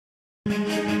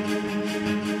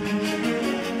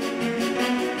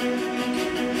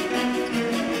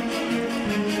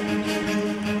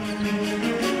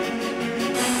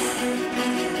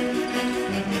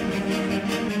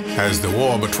As the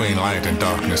war between light and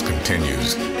darkness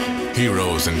continues,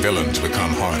 heroes and villains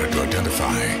become harder to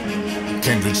identify.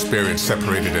 Kindred spirits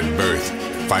separated at birth,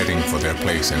 fighting for their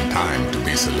place in time to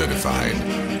be solidified.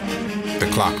 The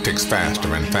clock ticks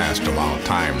faster and faster while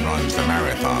time runs the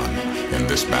marathon in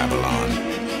this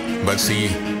Babylon. But see,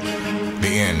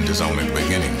 the end is only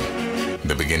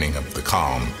the beginning of the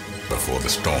calm before the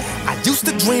storm. I used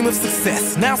to dream of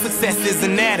success, now success is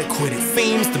inadequate. It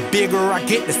seems the bigger I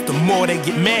get, it's the more they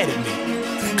get mad at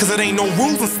me. Cause it ain't no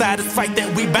rules inside this fight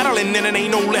that we battling, and it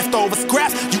ain't no leftover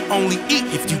scraps. You only eat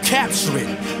if you capture it.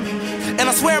 And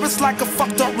I swear it's like a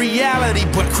fucked up reality,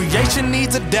 but creation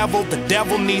needs a devil, the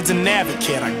devil needs an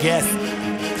advocate, I guess.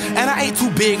 And I ain't too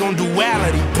big on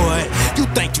duality, but you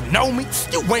think you know me?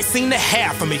 You ain't seen the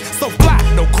half of me. So fly,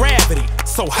 no gravity,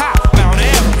 so high, Mount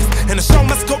Everest. And the show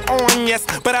must go on, yes,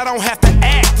 but I don't have to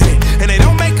act in it. And they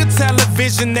don't make a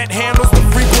television that handles the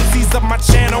frequencies of my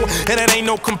channel. And it ain't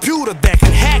no computer that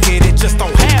can hack it, it just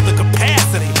don't have the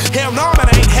capacity. Hell no, man,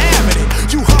 I ain't having it.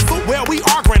 You hustle, well, we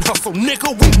are grand hustle,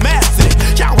 nigga, we mastered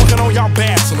it. Y'all working on y'all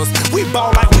bachelors, we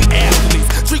ball like we athletes.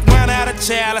 Drink wine out of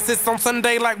chalices on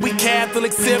Sunday like we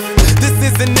Catholics. If this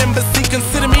is an embassy,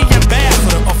 consider me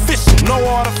ambassador. Official, no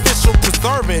artificial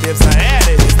preservatives or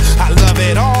additives. I love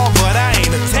it all, but I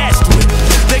ain't attached to it.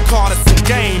 They call this a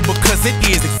game because it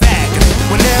is exactly.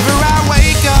 Whenever I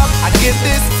wake up, I get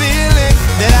this feeling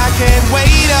that I can't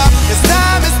wait up, as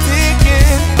time is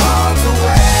ticking. Bombs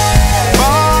away,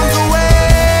 bombs away.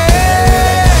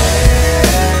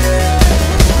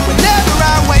 Whenever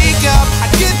I wake up,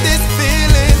 I get this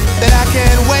feeling that I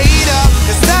can't wait up,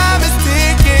 as time is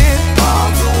ticking.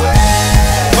 Bombs away,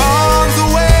 bombs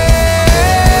away.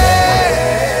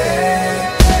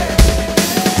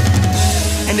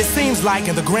 And it seems like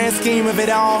in the grand scheme of it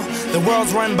all, the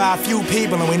world's run by a few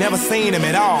people and we never seen them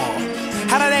at all.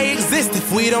 How do they exist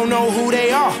if we don't know who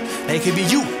they are? They could be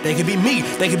you, they could be me,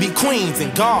 they could be queens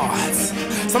and gods.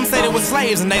 Some say they were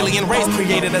slaves, an alien race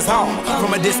created us all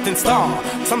from a distant star.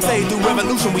 Some say through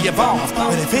revolution we evolved,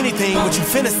 but if anything, what you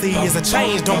finna see is a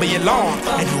change, don't be alarmed.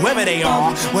 And whoever they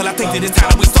are, well, I think that it's time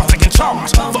that we start taking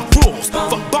charge. Fuck rules,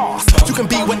 fuck boss. You can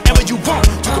be whatever you want.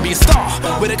 You can be a star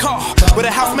with a car, with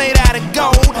a house made out of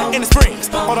gold in the springs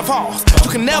or the falls. You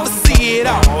can never see it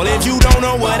all if you don't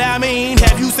know what I mean.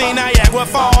 Have you seen Niagara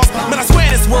Falls? Man, I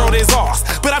swear this world is ours,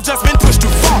 but I've just been pushed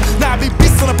too far. Now I be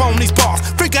beastin' up on these bars.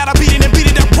 Freak out, I beat it and beat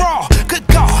it up raw. Good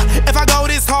God, if I go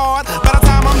this hard, by the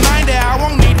time I'm 90, I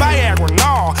won't need Viagra,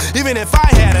 no. Even if I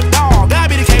had a dog, I'd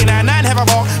be the K99, have a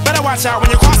walk. Better watch out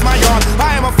when you cross my yard.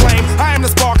 I am a flame, I am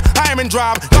the spark, I am in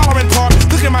drive, y'all are in park.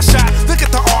 Look at my shot, look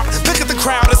at the art, look at the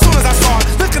crowd as soon as I start.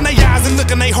 Look in their eyes and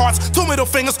look in their hearts. Two middle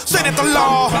fingers, straight at the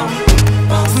law.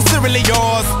 Sincerely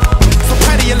yours, so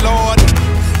pray to your Lord,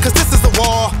 cause this is the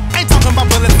war, ain't talking about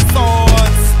bullets and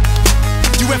swords.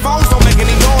 UFOs don't make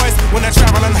any noise when they're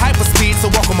traveling hyperspeed, so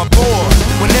welcome aboard.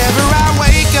 Whenever I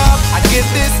wake up, I get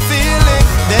this feeling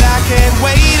that I can't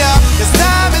wait up, as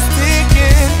time is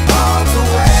ticking. Bombs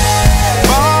away,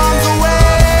 bombs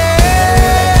away.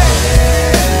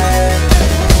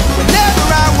 Whenever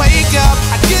I wake up,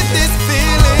 I get this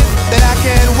feeling that I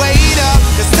can't wait up,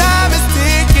 as time is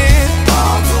ticking.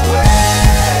 Bombs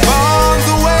away, bombs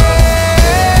away.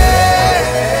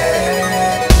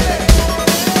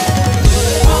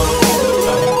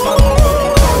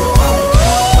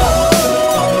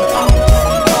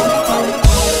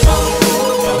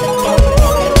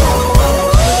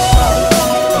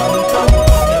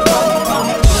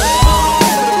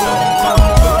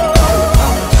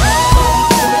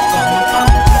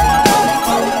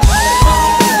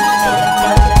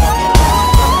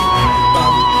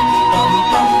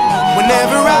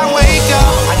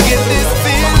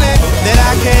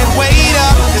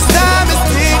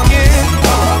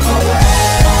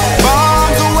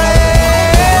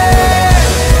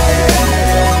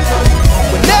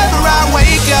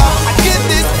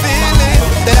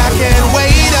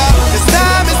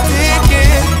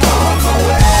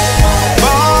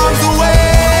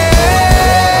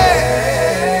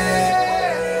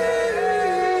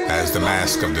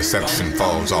 Deception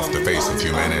falls off the face of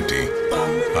humanity,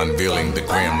 unveiling the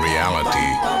grim reality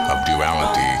of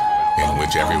duality in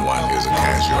which everyone is a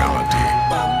casualty.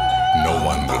 No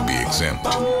one will be exempt.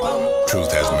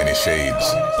 Truth has many shades.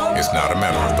 It's not a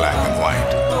matter of black and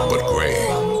white, but gray.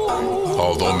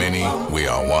 Although many, we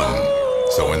are one.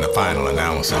 So in the final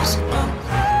analysis,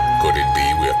 could it be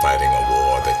we're fighting a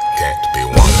war that can't be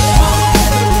won?